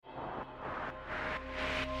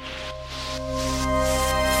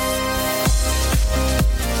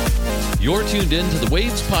You're tuned in to the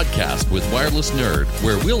Waves Podcast with Wireless Nerd,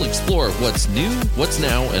 where we'll explore what's new, what's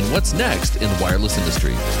now, and what's next in the wireless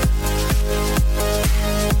industry.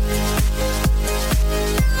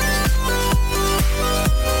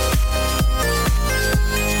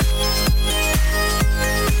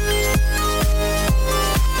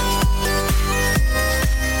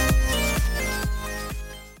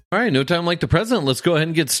 All right, no time like the present. Let's go ahead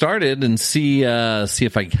and get started and see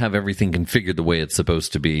if I have everything configured the way it's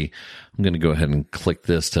supposed to be. I'm going to go ahead and click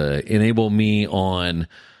this to enable me on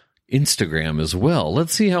Instagram as well.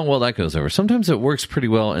 Let's see how well that goes over. Sometimes it works pretty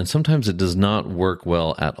well, and sometimes it does not work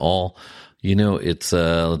well at all. You know, it's,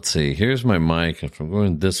 let's see, here's my mic. If I'm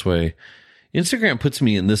going this way, Instagram puts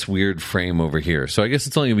me in this weird frame over here. So I guess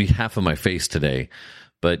it's only going to be half of my face today.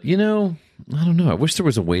 But, you know, I don't know. I wish there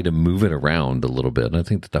was a way to move it around a little bit. And I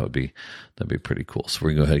think that'd be pretty cool. So we're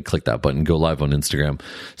going to go ahead and click that button, go live on Instagram,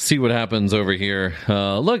 see what happens over here.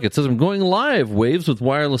 Look, it says I'm going live. Waves with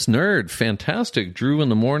Wireless Nerd. Fantastic. Drew in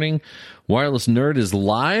the morning. Wireless Nerd is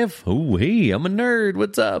live. Oh, hey, I'm a nerd.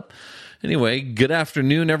 What's up? Anyway, good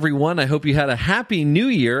afternoon, everyone. I hope you had a happy new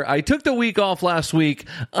year. I took the week off last week,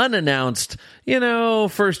 unannounced, you know,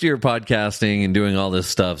 first year podcasting and doing all this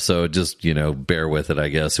stuff. So just, you know, bear with it, I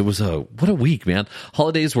guess. It was what a week, man.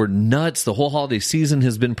 Holidays were nuts. The whole holiday season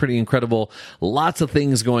has been pretty incredible. Lots of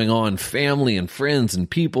things going on, family and friends and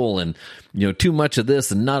people, and, you know, too much of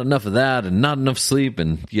this and not enough of that and not enough sleep.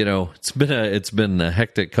 And, you know, it's been a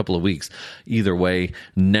hectic couple of weeks either way.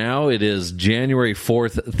 Now it is January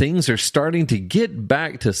 4th. Things are starting to get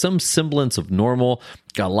back to some semblance of normal.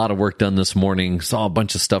 Got a lot of work done this morning. Saw a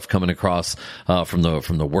bunch of stuff coming across from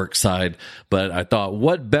the work side. But I thought,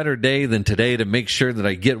 what better day than today to make sure that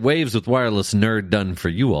I get Waves with Wireless Nerd done for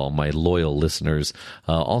you all, my loyal listeners,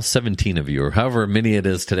 all 17 of you, or however many it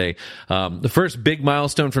is today. The first big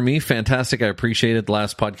milestone for me, fantastic. I appreciate it. The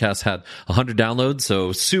last podcast had 100 downloads,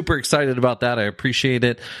 so super excited about that. I appreciate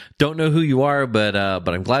it. Don't know who you are, but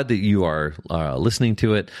I'm glad that you are listening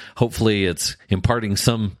to it. Hopefully, it's imparting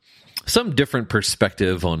some different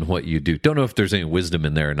perspective on what you do. Don't know if there's any wisdom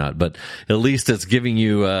in there or not, but at least it's giving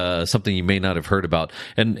you something you may not have heard about.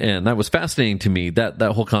 And that was fascinating to me, that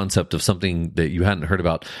whole concept of something that you hadn't heard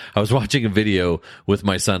about. I was watching a video with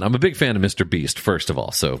my son. I'm a big fan of Mr. Beast, first of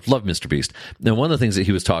all, so love Mr. Beast. And one of the things that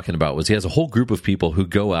he was talking about was he has a whole group of people who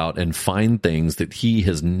go out and find things that he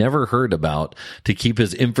has never heard about to keep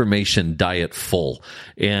his information diet full.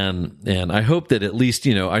 And I hope that at least,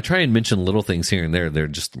 you know, I try and mention little things here and there. They're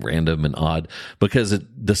just random and odd, because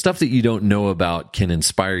the stuff that you don't know about can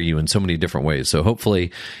inspire you in so many different ways. So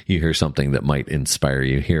hopefully you hear something that might inspire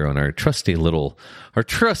you here on our trusty little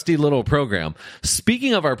program.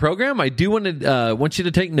 Speaking of our program, I do want you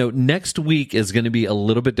to take note. Next week is going to be a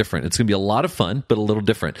little bit different. It's going to be a lot of fun, but a little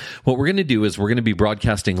different. What we're going to do is we're going to be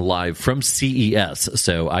broadcasting live from CES.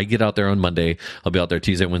 So I get out there on Monday. I'll be out there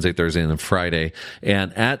Tuesday, Wednesday, Thursday, and then Friday.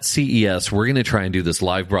 And at CES, we're going to try and do this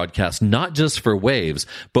live broadcast, not just for Waves,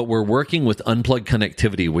 but we're working with Unplugged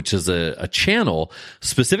Connectivity, which is a channel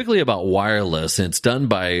specifically about wireless. And it's done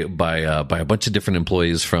by a bunch of different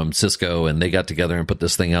employees from Cisco, and they got together and put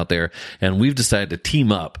this thing out there. And we've decided to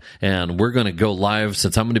team up, and we're going to go live.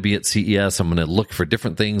 Since I'm going to be at CES, I'm going to look for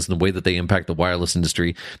different things in the way that they impact the wireless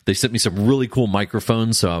industry. They sent me some really cool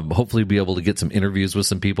microphones, so I'll hopefully be able to get some interviews with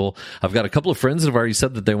some people. I've got a couple of friends that have already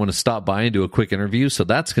said that they want to stop by and do a quick interview, so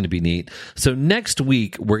that's going to be neat. So next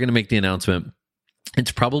week, we're going to make the announcement.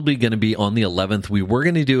 It's probably going to be on the 11th. We were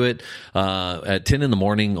going to do it at 10 in the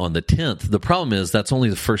morning on the 10th. The problem is that's only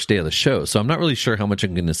the first day of the show, so I'm not really sure how much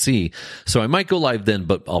I'm going to see. So I might go live then,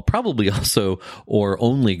 but I'll probably also or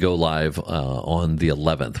only go live on the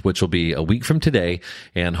 11th, which will be a week from today,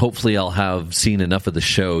 and hopefully I'll have seen enough of the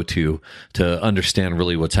show to understand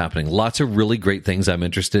really what's happening. Lots of really great things I'm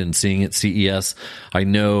interested in seeing at CES. I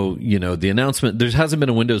know, you know, the announcement, there hasn't been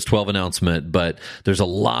a Windows 12 announcement, but there's a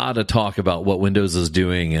lot of talk about what Windows is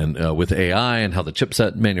doing and with AI and how the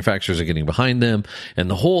chipset manufacturers are getting behind them.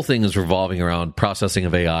 And the whole thing is revolving around processing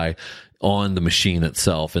of AI on the machine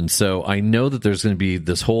itself. And so I know that there's going to be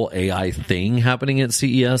this whole AI thing happening at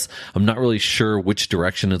CES. I'm not really sure which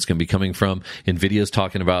direction it's going to be coming from. NVIDIA's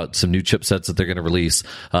talking about some new chipsets that they're going to release,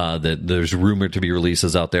 that there's rumored to be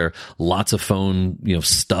releases out there. Lots of phone, you know,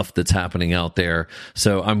 stuff that's happening out there.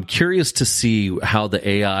 So I'm curious to see how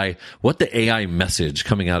what the AI message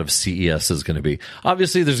coming out of CES is going to be.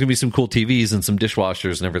 Obviously, there's going to be some cool TVs and some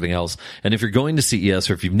dishwashers and everything else. And if you're going to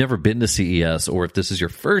CES, or if you've never been to CES, or if this is your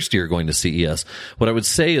first year going to CES, what I would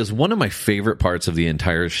say is one of my favorite parts of the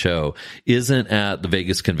entire show isn't at the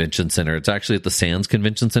Vegas Convention Center. It's actually at the Sands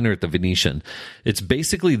Convention Center at the Venetian. It's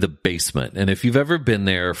basically the basement. And if you've ever been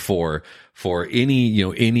there for for any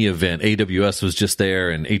event. AWS was just there,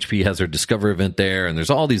 and HP has their Discover event there, and there's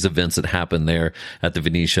all these events that happen there at the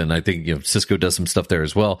Venetian. I think Cisco does some stuff there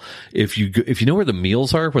as well. If you know where the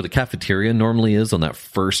meals are, where the cafeteria normally is on that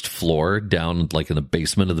first floor down like in the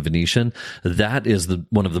basement of the Venetian, that is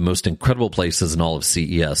one of the most incredible places in all of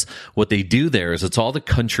CES. What they do there is it's all the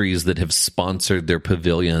countries that have sponsored their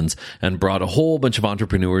pavilions and brought a whole bunch of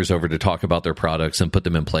entrepreneurs over to talk about their products and put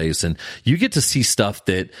them in place, and you get to see stuff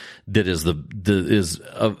that is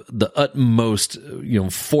the utmost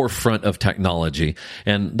forefront of technology.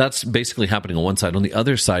 And that's basically happening on one side. On the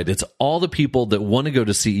other side, it's all the people that want to go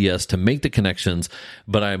to CES to make the connections,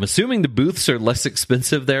 but I'm assuming the booths are less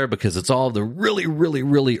expensive there because it's all the really, really,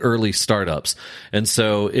 really early startups. And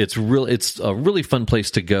so it's a really fun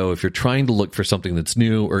place to go if you're trying to look for something that's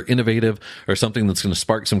new or innovative or something that's going to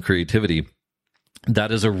spark some creativity.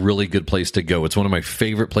 That is a really good place to go. It's one of my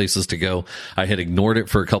favorite places to go. I had ignored it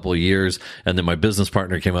for a couple of years, and then my business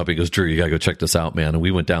partner came up. He goes, "Drew, you gotta go check this out, man." And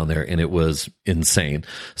we went down there, and it was insane.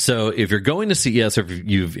 So if you're going to CES, or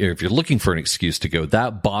if you're looking for an excuse to go,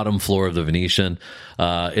 that bottom floor of the Venetian,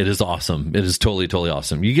 it is awesome. It is totally, totally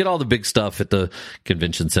awesome. You get all the big stuff at the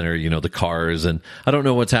convention center, the cars, and I don't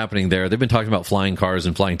know what's happening there. They've been talking about flying cars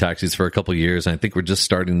and flying taxis for a couple of years, and I think we're just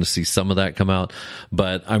starting to see some of that come out.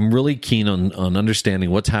 But I'm really keen on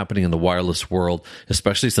understanding what's happening in the wireless world,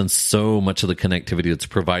 especially since so much of the connectivity that's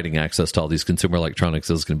providing access to all these consumer electronics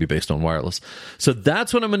is going to be based on wireless. So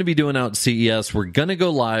that's what I'm going to be doing out at CES. We're going to go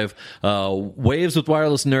live, Waves with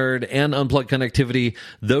Wireless Nerd and Unplugged Connectivity.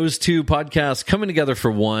 Those two podcasts coming together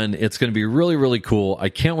for one. It's going to be really, really cool. I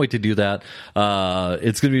can't wait to do that.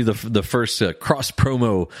 It's going to be the first cross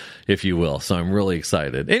promo, if you will. So I'm really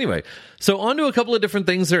excited. Anyway, so on to a couple of different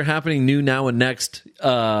things that are happening new now and next.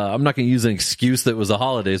 I'm not going to use an excuse that it was the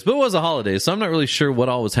holidays, but it was a holiday, so I'm not really sure what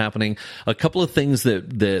all was happening. A couple of things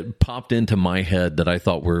that popped into my head that I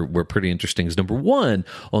thought were pretty interesting is, number one,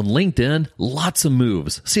 on LinkedIn, lots of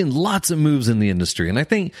moves. Seeing lots of moves in the industry. And I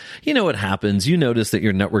think, what happens. You notice that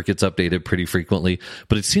your network gets updated pretty frequently,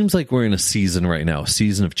 but it seems like we're in a season right now, a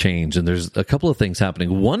season of change, and there's a couple of things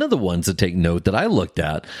happening. One of the ones to take note that I looked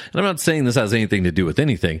at, and I'm not saying this has anything to do with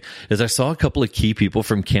anything, is I saw a couple of key people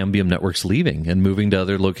from Cambium Networks leaving and moving to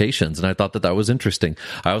other locations, and I thought that was interesting.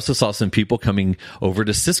 I also saw some people coming over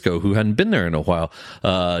to Cisco who hadn't been there in a while.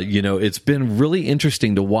 It's been really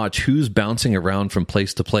interesting to watch who's bouncing around from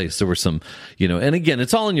place to place. There were some, and again,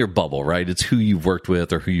 it's all in your bubble, right? It's who you've worked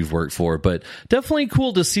with or who you've worked for, but definitely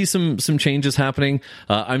cool to see some changes happening.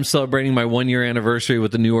 I'm celebrating my 1-year anniversary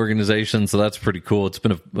with the new organization, so that's pretty cool. It's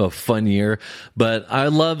been a fun year, but I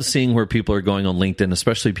love seeing where people are going on LinkedIn,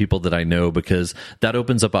 especially people that I know, because that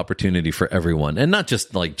opens up opportunity for everyone, and not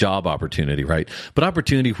just like job opportunity, right? But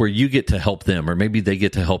opportunity where you get to help them, or maybe they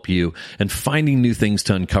get to help you, and finding new things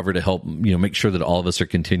to uncover to help, make sure that all of us are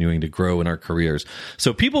continuing to grow in our careers.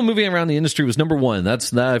 So people moving around the industry was number one.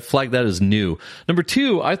 I flagged that as new. Number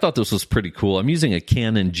two, I thought this was pretty cool. I'm using a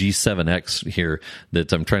Canon G7X here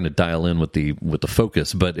that I'm trying to dial in with the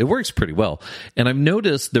focus, but it works pretty well. And I've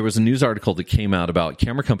noticed there was a news article that came out about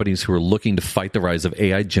camera companies who are looking to fight the rise of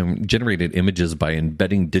AI generated images by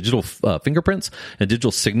embedding digital fingerprints and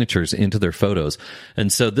digital signatures into their photos.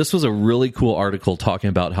 And so this was a really cool article talking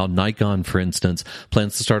about how Nikon, for instance,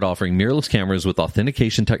 plans to start offering mirrorless cameras with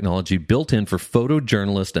authentication technology built in for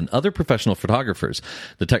photojournalists and other professional photographers.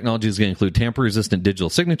 The technology is going to include tamper-resistant digital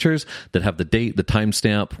signatures that have the date, the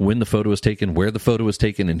timestamp, when the photo was taken, where the photo was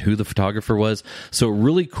taken, and who the photographer was. So a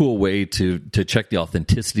really cool way to check the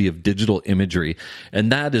authenticity of digital imagery.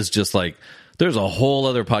 And that is just like, there's a whole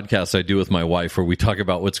other podcast I do with my wife where we talk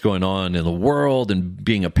about what's going on in the world and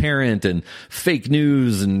being a parent and fake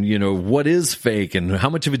news and, what is fake and how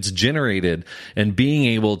much of it's generated, and being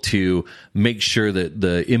able to make sure that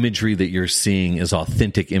the imagery that you're seeing is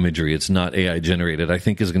authentic imagery. It's not AI generated, I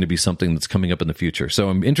think is going to be something that's coming up in the future. So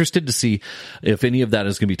I'm interested to see if any of that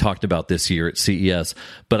is going to be talked about this year at CES,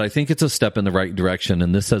 but I think it's a step in the right direction.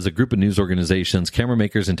 And this says a group of news organizations, camera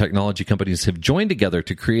makers, and technology companies have joined together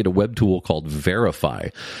to create a web tool called Verify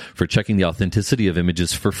for checking the authenticity of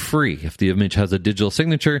images for free. If the image has a digital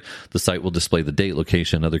signature, the site will display the date,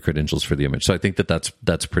 location, other credentials for the image. So I think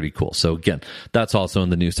that's pretty cool. So again, that's also in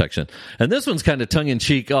the news section. And this one's kind of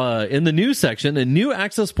tongue-in-cheek. In the news section, a new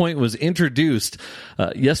access point was introduced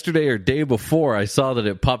yesterday or day before. I saw that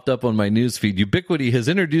it popped up on my news feed. Ubiquiti has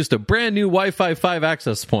introduced a brand new Wi-Fi 5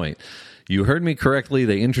 access point. You heard me correctly.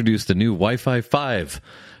 They introduced the new Wi-Fi 5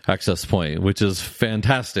 access point, which is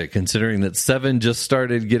fantastic considering that 7 just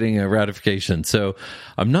started getting a ratification. So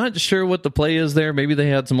I'm not sure what the play is there. Maybe they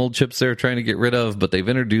had some old chips they're trying to get rid of, but they've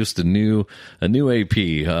introduced a new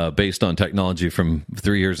AP based on technology from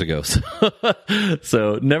 3 years ago.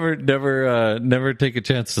 So never take a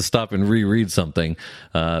chance to stop and reread something.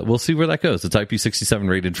 We'll see where that goes. It's IP67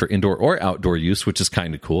 rated for indoor or outdoor use, which is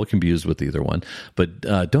kind of cool. It can be used with either one, but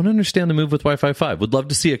don't understand the move with Wi-Fi 5. Would love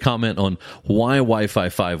to see a comment on why Wi-Fi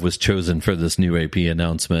 5 was chosen for this new AP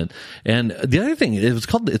announcement. And the other thing, it's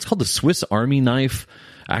called the Swiss Army knife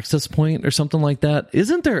access point or something like that.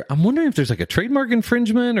 Isn't there? I'm wondering if there's like a trademark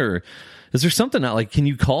infringement, or is there something out, like, can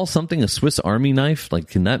you call something a Swiss Army knife? Like,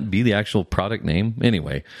 can that be the actual product name?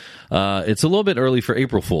 Anyway, it's a little bit early for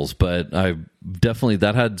April Fools, but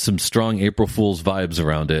that had some strong April Fools vibes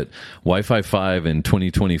around it. Wi-Fi 5 in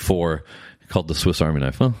 2024. Called the Swiss Army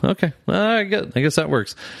knife. Well, okay. I guess that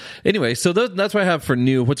works. Anyway, so that's what I have for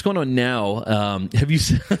new. What's going on now? Have you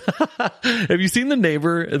seen the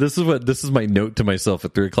neighbor? This is my note to myself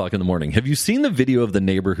at 3:00 in the morning. Have you seen the video of the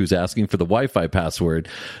neighbor who's asking for the Wi-Fi password,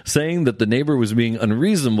 saying that the neighbor was being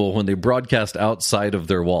unreasonable when they broadcast outside of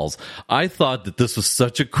their walls? I thought that this was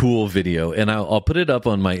such a cool video, and I'll put it up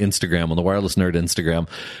on my Instagram, on the Wireless Nerd Instagram.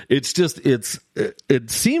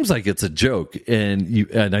 It seems like it's a joke, and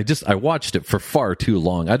I watched it for far too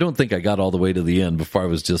long. I don't think I got all the way to the end before I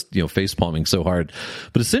was just, face palming so hard.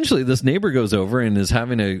 But essentially, this neighbor goes over and is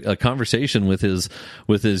having a conversation with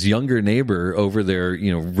his younger neighbor over their,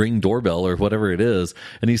 Ring doorbell or whatever it is.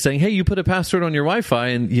 And he's saying, hey, you put a password on your Wi-Fi,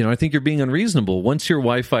 and, I think you're being unreasonable. Once your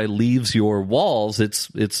Wi-Fi leaves your walls, it's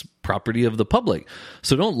property of the public.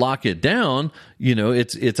 So don't lock it down.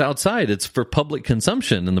 It's outside. It's for public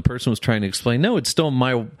consumption. And the person was trying to explain, no, it's still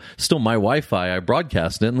my Wi-Fi. I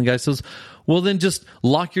broadcast it. And the guy says, well, then just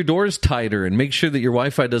lock your doors tighter and make sure that your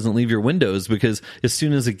Wi-Fi doesn't leave your windows, because as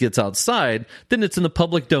soon as it gets outside, then it's in the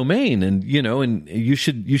public domain. And, and you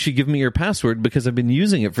should give me your password because I've been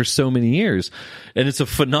using it for so many years. And it's a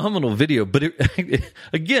phenomenal video. But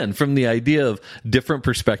again, from the idea of different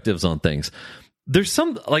perspectives on things. There's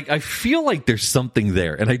I feel like there's something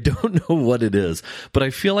there, and I don't know what it is, but I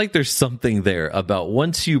feel like there's something there about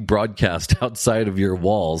once you broadcast outside of your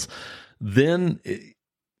walls, then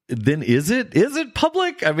is it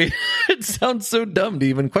public? I mean, it sounds so dumb to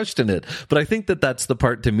even question it, but I think that's the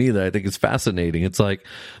part to me that I think is fascinating. It's like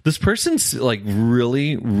this person's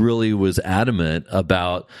really, really was adamant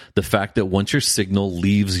about the fact that once your signal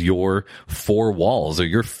leaves your 4 walls or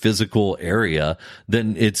your physical area,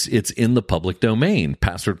 then it's in the public domain,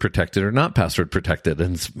 password protected or not password protected.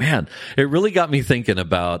 And man, it really got me thinking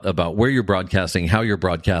about where you're broadcasting, how you're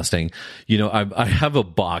broadcasting. I have a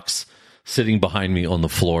box sitting behind me on the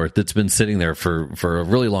floor that's been sitting there for a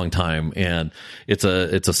really long time, and it's a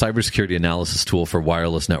cybersecurity analysis tool for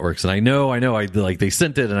wireless networks. And I know they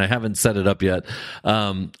sent it and I haven't set it up yet.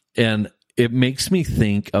 And it makes me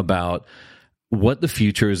think about what the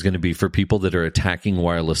future is going to be for people that are attacking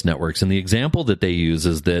wireless networks. And the example that they use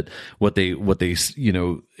is that what they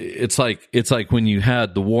it's like when you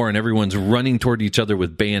had the war and everyone's running toward each other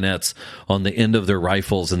with bayonets on the end of their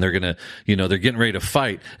rifles, and they're going to, they're getting ready to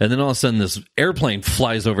fight. And then all of a sudden this airplane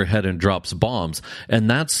flies overhead and drops bombs. And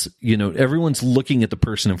that's, everyone's looking at the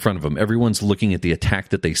person in front of them. Everyone's looking at the attack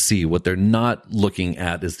that they see. What they're not looking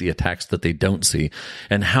at is the attacks that they don't see,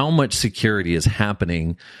 and how much security is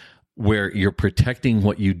happening where you're protecting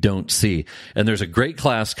what you don't see. And there's a great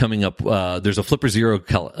class coming up. There's a Flipper Zero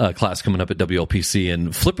class coming up at WLPC,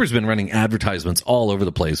 and Flipper's been running advertisements all over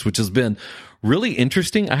the place, which has been really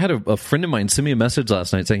interesting. I had a friend of mine send me a message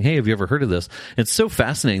last night saying, hey, have you ever heard of this? It's so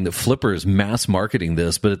fascinating that Flipper is mass marketing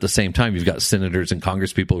this, but at the same time, you've got senators and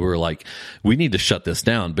congresspeople who are like, we need to shut this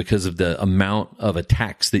down because of the amount of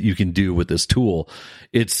attacks that you can do with this tool.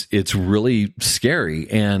 It's really scary.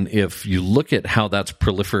 And if you look at how that's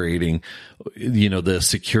proliferating, the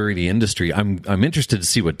security industry, I'm interested to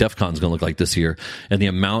see what DEF CON is going to look like this year, and the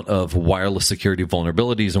amount of wireless security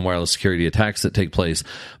vulnerabilities and wireless security attacks that take place.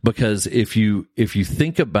 Because if you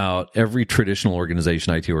think about every traditional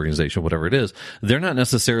organization, IT organization, whatever it is, they're not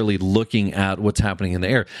necessarily looking at what's happening in the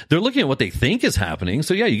air. They're looking at what they think is happening.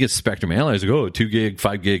 So yeah, you get spectrum analyzers, 2 gig,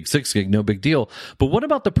 5 gig, 6 gig, no big deal. But what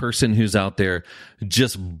about the person who's out there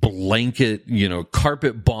just blanket,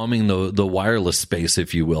 carpet bombing the wireless space,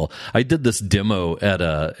 if you will? I did this demo at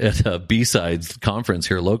a B-Sides conference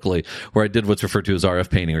here locally, where I did what's referred to as RF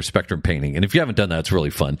painting or spectrum painting. And if you haven't done that, it's really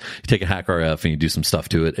fun. You take a hack RF and you do some stuff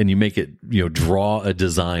to it, and you make it, draw a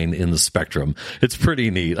design in the spectrum. It's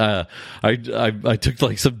pretty neat. I took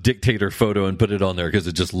like some dictator photo and put it on there because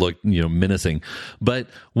it just looked menacing. But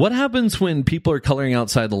what happens when people are coloring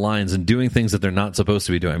outside the lines and doing things that they're not supposed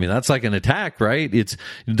to be doing? I mean, that's like an attack, right?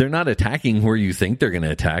 They're not attacking where you think they're going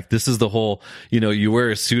to attack. This is the whole, you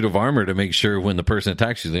wear a suit of armor to make sure when the person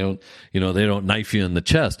attacks you, they don't knife you in the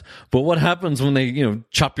chest. But what happens when they,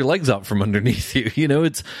 chop your legs out from underneath you?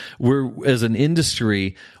 We're, as an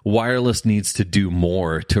industry, wireless needs to do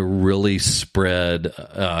more to really spread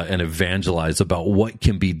and evangelize about what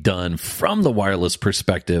can be done from the wireless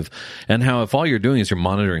perspective, and how if all you're doing is you're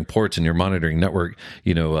monitoring ports and you're monitoring network,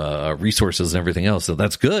 resources and everything else. So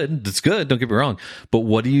that's good. That's good. Don't get me wrong. But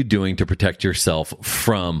what are you doing to protect yourself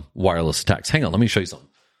from wireless attacks? Hang on. Let me show you something.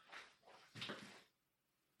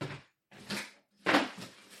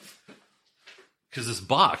 Because this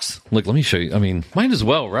box, look, let me show you. I mean, might as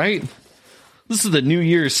well, right? This is the New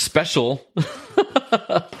Year's special.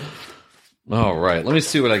 All right, let me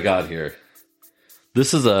see what I got here.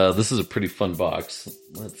 This is a pretty fun box.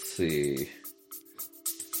 Let's see.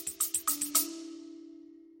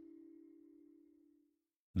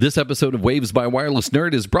 This episode of Waves by Wireless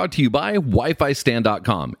Nerd is brought to you by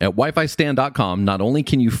WiFiStand.com. At WiFiStand.com, not only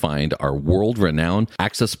can you find our world-renowned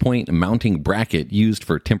access point mounting bracket used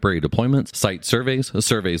for temporary deployments, site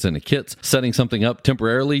surveys into kits, setting something up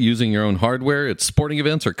temporarily using your own hardware at sporting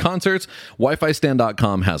events or concerts,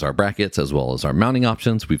 WiFiStand.com has our brackets as well as our mounting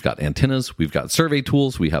options. We've got antennas, we've got survey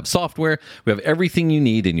tools, we have software, we have everything you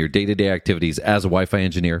need in your day-to-day activities as a Wi-Fi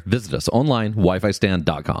engineer. Visit us online,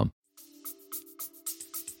 WiFiStand.com.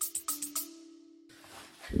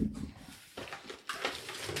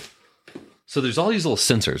 So there's all these little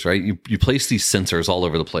sensors, right? You place these sensors all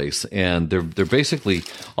over the place, and they're basically,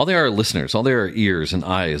 all they are listeners, all they are ears and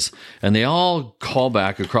eyes, and they all call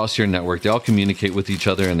back across your network. They all communicate with each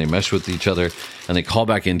other, and they mesh with each other, and they call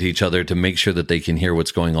back into each other to make sure that they can hear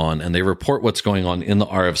what's going on, and they report what's going on in the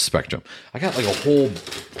RF spectrum. I got like a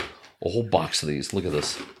whole box of these. Look at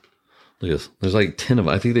this. Look at this. There's like 10 of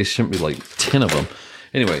them. I think they sent me like 10 of them.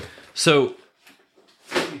 Anyway, so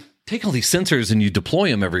take all these sensors and you deploy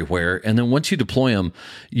them everywhere, and then once you deploy them,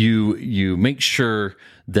 you make sure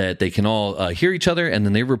that they can all hear each other, and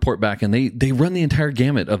then they report back, and they run the entire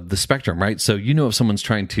gamut of the spectrum, right? So if someone's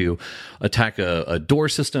trying to attack a door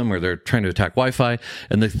system, or they're trying to attack Wi-Fi,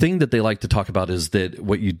 and the thing that they like to talk about is that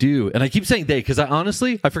what you do, and I keep saying they because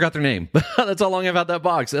I forgot their name. That's how long I've had that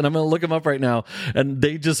box, and I'm going to look them up right now, and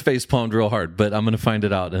they just face-palmed real hard, but I'm going to find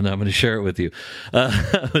it out, and I'm going to share it with you.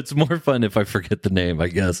 It's more fun if I forget the name, I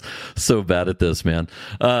guess. So bad at this, man.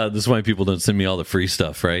 This is why people don't send me all the free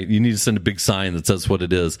stuff, right? You need to send a big sign that says what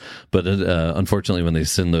it is. But unfortunately, when they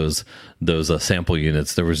send those sample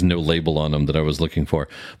units, there was no label on them that I was looking for.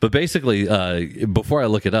 But basically, before I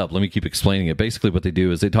look it up, let me keep explaining it. Basically, what they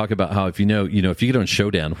do is they talk about how if you get on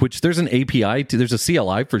Shodan, which there's an API, there's a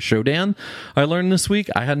CLI for Shodan. I learned this week.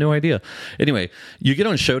 I had no idea. Anyway, you get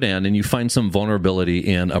on Shodan and you find some vulnerability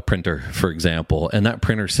in a printer, for example, and that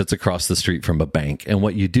printer sits across the street from a bank. And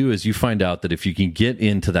what you do is you find out that if you can get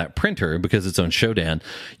into that printer because it's on Shodan,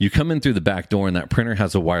 you come in through the back door and that printer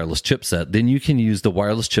has a wireless chipset, then you can use the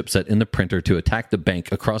wireless chipset in the printer to attack the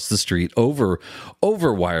bank across the street over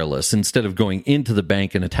wireless. Instead of going into the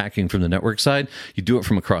bank and attacking from the network side, you do it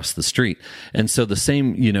from across the street. And so the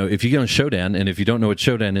same, if you get on Shodan, and if you don't know what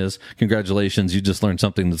Shodan is, congratulations, you just learned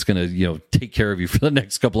something that's going to, take care of you for the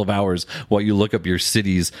next couple of hours while you look up your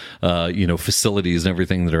city's, facilities and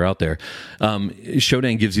everything that are out there.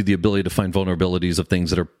 Shodan gives you the ability to find vulnerabilities of things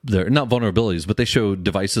that are not vulnerabilities, but they show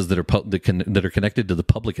devices that are connected to the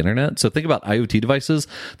public internet. So think about IoT devices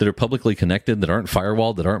that are publicly connected, that aren't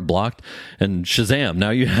firewalled, that aren't blocked, and Shazam, now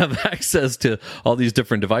you have access to all these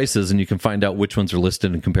different devices, and you can find out which ones are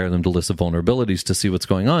listed and compare them to lists of vulnerabilities to see what's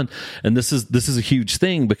going on. And this is a huge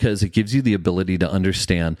thing because it gives you the ability to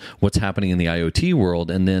understand what's happening in the IoT world,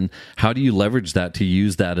 and then how do you leverage that to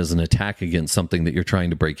use that as an attack against something that you're trying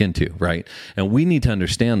to break into, right? And we need to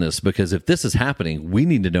understand this, because if this is happening, we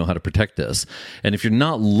need to know how to protect this. And if you're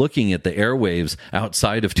not looking at the airwaves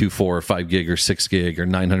outside of 2.4 or 5 gig or 6 gig or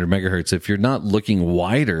 900 megahertz, if you're not looking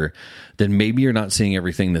wider, then maybe you're not seeing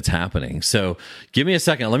everything that's happening. So give me a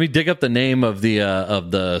second. Let me dig up the name of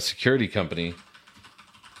the security company.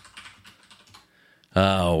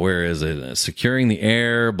 Oh, where is it? Securing the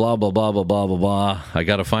air, blah, blah, blah, blah, blah, blah, blah. I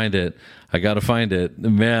got to find it.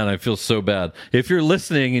 Man, I feel so bad. If you're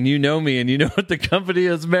listening and you know me and you know what the company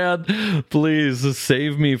is, man, please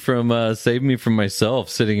save me from myself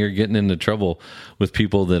sitting here getting into trouble with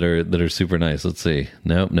people that are super nice. Let's see.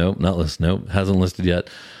 Nope, not list. Nope, hasn't listed yet.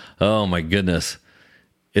 Oh my goodness.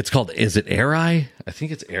 It's called, is it AirEye? I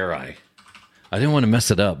think it's AirEye. I didn't want to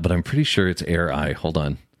mess it up, but I'm pretty sure it's Air Eye. Hold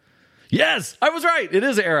on. Yes, I was right. It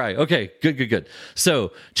is Air Eye. Okay, good.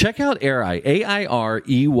 So check out Air Eye,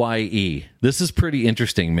 AIREYE. This is pretty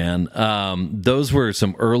interesting, man. Those were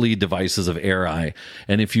some early devices of Air Eye.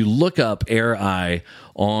 And if you look up Air Eye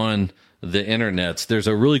on the internets, there's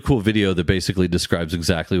a really cool video that basically describes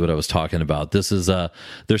exactly what I was talking about. This is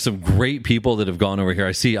there's some great people that have gone over here.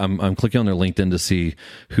 I see I'm clicking on their LinkedIn to see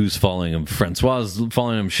who's following them. Francois is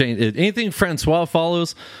following them. Shane, anything Francois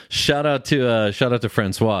follows, shout out to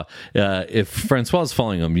Francois. If Francois is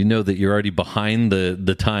following them, you know that you're already behind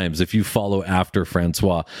the times if you follow after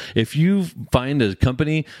Francois. If you find a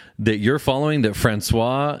company that you're following that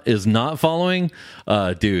Francois is not following,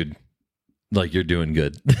 dude, like, you're doing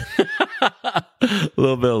good. A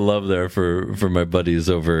little bit of love there for my buddies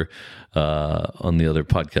over on the other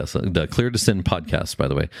podcast, the Clear to Sin podcast, by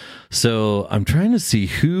the way. So I'm trying to see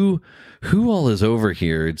who all is over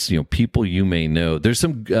here. It's, people you may know. There's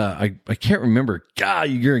some, I can't remember. God,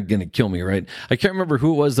 you're going to kill me, right? I can't remember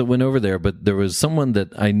who it was that went over there, but there was someone that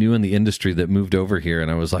I knew in the industry that moved over here.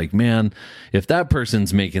 And I was like, man, if that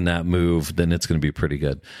person's making that move, then it's going to be pretty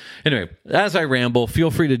good. Anyway, as I ramble,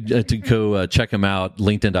 feel free to go check them out.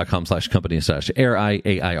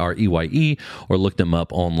 LinkedIn.com/company/AirEye, AIREYE, or look them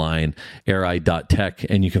up online, aireye.tech,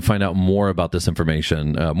 and you can find out more about this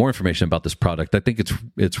information, more information about this product. I think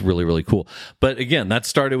it's really, really cool. But again, that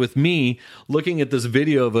started with me looking at this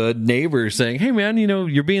video of a neighbor saying, hey man,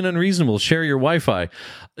 you're being unreasonable, share your Wi-Fi.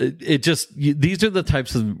 These are the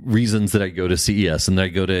types of reasons that I go to CES and I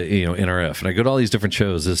go to NRF and I go to all these different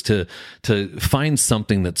shows, is to find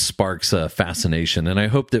something that sparks fascination. And I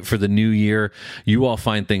hope that for the new year you all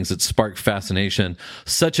find things that spark fascination,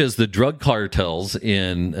 such as the drug cartels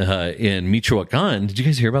in Michoacan. Did you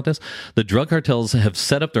guys hear about this? The drug cartels have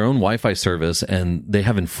set up their own Wi-Fi service, and they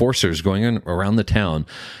have enforcers going around the town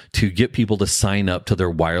to get people to sign up to their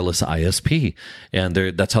wireless ISP. And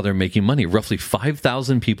that's how they're making money. Roughly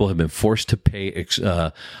 5,000 people have been forced to pay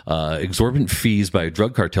exorbitant fees by a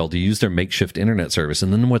drug cartel to use their makeshift internet service.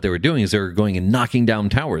 And then what they were doing is they were going and knocking down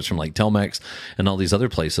towers from like Telmex and all these other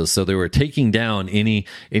places. So they were taking down any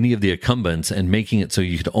of the incumbents and making it so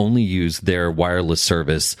you could only use their wireless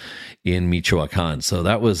service in Michoacan. So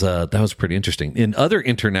that was pretty interesting. In other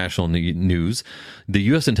international news, the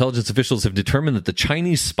U.S. intelligence officials have determined that the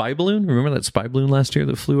Chinese spy balloon, remember that spy balloon last year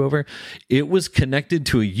that flew over? It was connected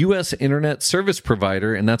to a U.S. internet service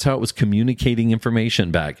provider, and that's how it was communicating information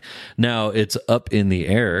back. Now it's up in the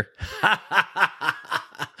air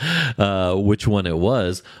which one it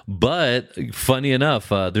was, but funny enough,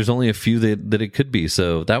 there's only a few that it could be.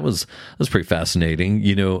 So that was pretty fascinating.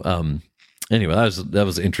 Anyway, that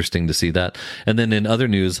was interesting to see that. And then in other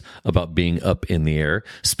news about being up in the air,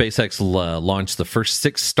 SpaceX launched the first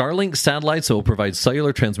 6 Starlink satellites that will provide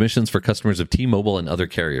cellular transmissions for customers of T-Mobile and other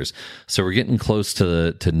carriers. So we're getting close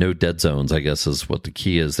to no dead zones, I guess, is what the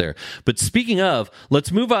key is there. But speaking of,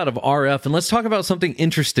 let's move out of RF and let's talk about something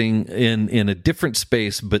interesting in a different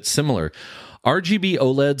space, but similar. RGB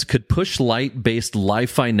OLEDs could push light-based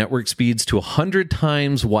Wi-Fi network speeds to 100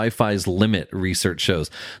 times Wi-Fi's limit, research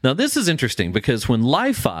shows. Now, this is interesting because when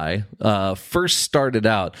Wi-Fi first started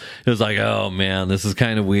out, it was like, oh man, this is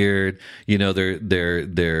kind of weird.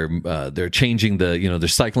 They're changing they're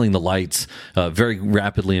cycling the lights very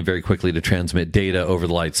rapidly and very quickly to transmit data over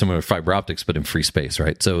the lights, similar to fiber optics, but in free space,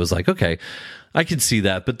 right? So it was like, okay, I could see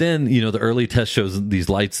that. But then, the early test shows these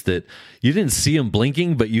lights that you didn't see them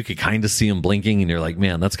blinking, but you could kind of see them blinking. And you're like,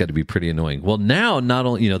 man, that's got to be pretty annoying. Well, now not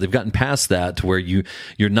only, they've gotten past that to where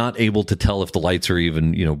you're not able to tell if the lights are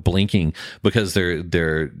even, blinking, because they're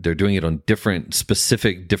doing it on different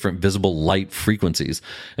visible light frequencies.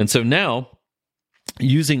 And so now,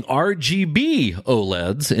 using RGB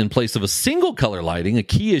OLEDs in place of a single color lighting, a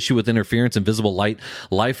key issue with interference in visible light,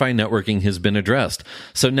 Wi-Fi networking has been addressed.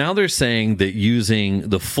 So now they're saying that using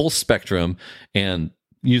the full spectrum and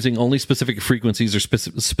using only specific frequencies or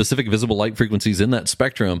specific visible light frequencies in that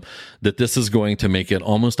spectrum, that this is going to make it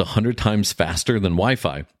almost 100 times faster than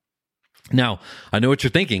Wi-Fi. Now, I know what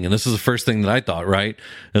you're thinking, and this is the first thing that I thought, right?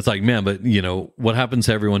 It's like, man, but what happens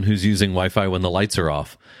to everyone who's using Wi-Fi when the lights are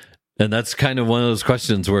off? And that's kind of one of those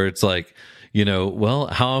questions where it's like, well,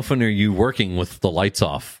 how often are you working with the lights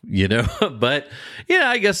off, But,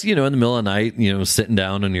 I guess, in the middle of the night, sitting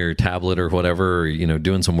down on your tablet or whatever, or,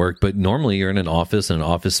 doing some work. But normally you're in an office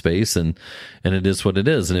space, and it is what it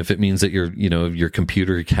is. And if it means that your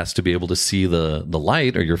computer has to be able to see the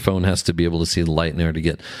light, or your phone has to be able to see the light in order to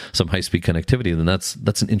get some high-speed connectivity, then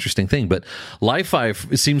that's an interesting thing. But Wi-Fi,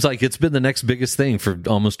 it seems like it's been the next biggest thing for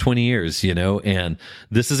almost 20 years, and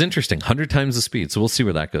this is interesting, 100 times the speed. So we'll see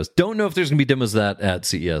where that goes. Don't know if there's going to be demos of that at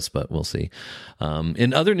CES, but we'll see.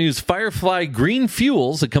 In other news, Firefly Green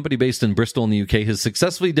Fuels, a company based in Bristol in the UK, has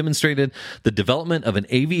successfully demonstrated the development of an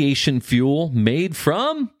aviation fuel made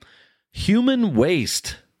from human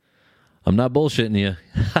waste. I'm not bullshitting you.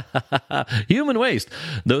 Human waste.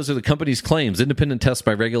 Those are the company's claims. Independent tests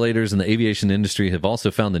by regulators in the aviation industry have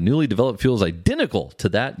also found the newly developed fuel is identical to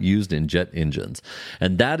that used in jet engines.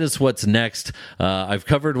 And that is what's next. I've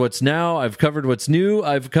covered what's now. I've covered what's new.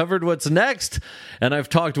 I've covered what's next. And I've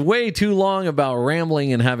talked way too long about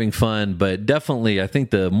rambling and having fun. But definitely, I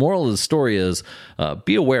think the moral of the story is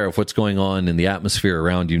be aware of what's going on in the atmosphere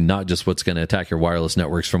around you, not just what's going to attack your wireless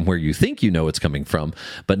networks from where you think you know it's coming from.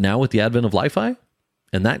 But now with the advent of Li-Fi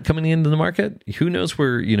and that coming into the market, who knows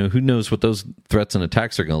who knows what those threats and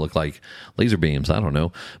attacks are going to look like. Laser beams, I don't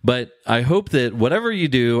know. But I hope that whatever you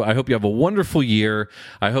do, I hope you have a wonderful year.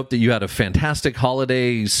 I hope that you had a fantastic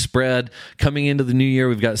holiday spread coming into the new year.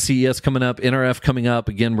 We've got CES coming up, NRF coming up.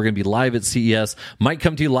 Again, we're going to be live at CES. Might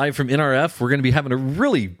come to you live from NRF. We're going to be having a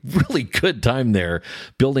really, really good time there,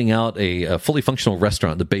 building out a fully functional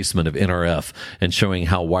restaurant in the basement of NRF and showing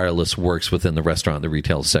how wireless works within the restaurant and the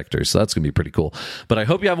retail sector. So that's going to be pretty cool. But I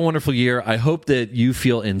hope you have a wonderful year. I hope that you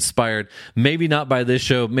feel inspired. Maybe not by this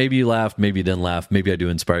show. Maybe you laughed. Maybe you didn't laugh. Maybe I do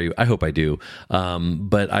inspire you. I hope I do.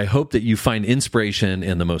 But I hope that you find inspiration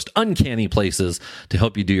in the most uncanny places to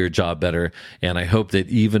help you do your job better. And I hope that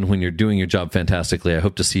even when you're doing your job fantastically, I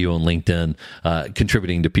hope to see you on LinkedIn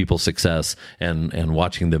contributing to people's success and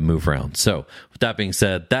watching them move around. So with that being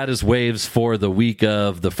said, that is Waves for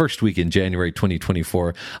the first week in January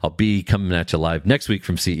 2024. I'll be coming at you live next week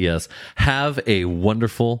from CES. Have a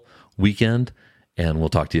wonderful weekend, and we'll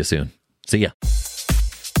talk to you soon. See ya.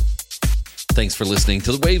 Thanks for listening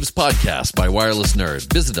to the Waves podcast by Wireless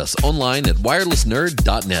Nerd. Visit us online at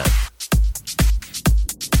wirelessnerd.net.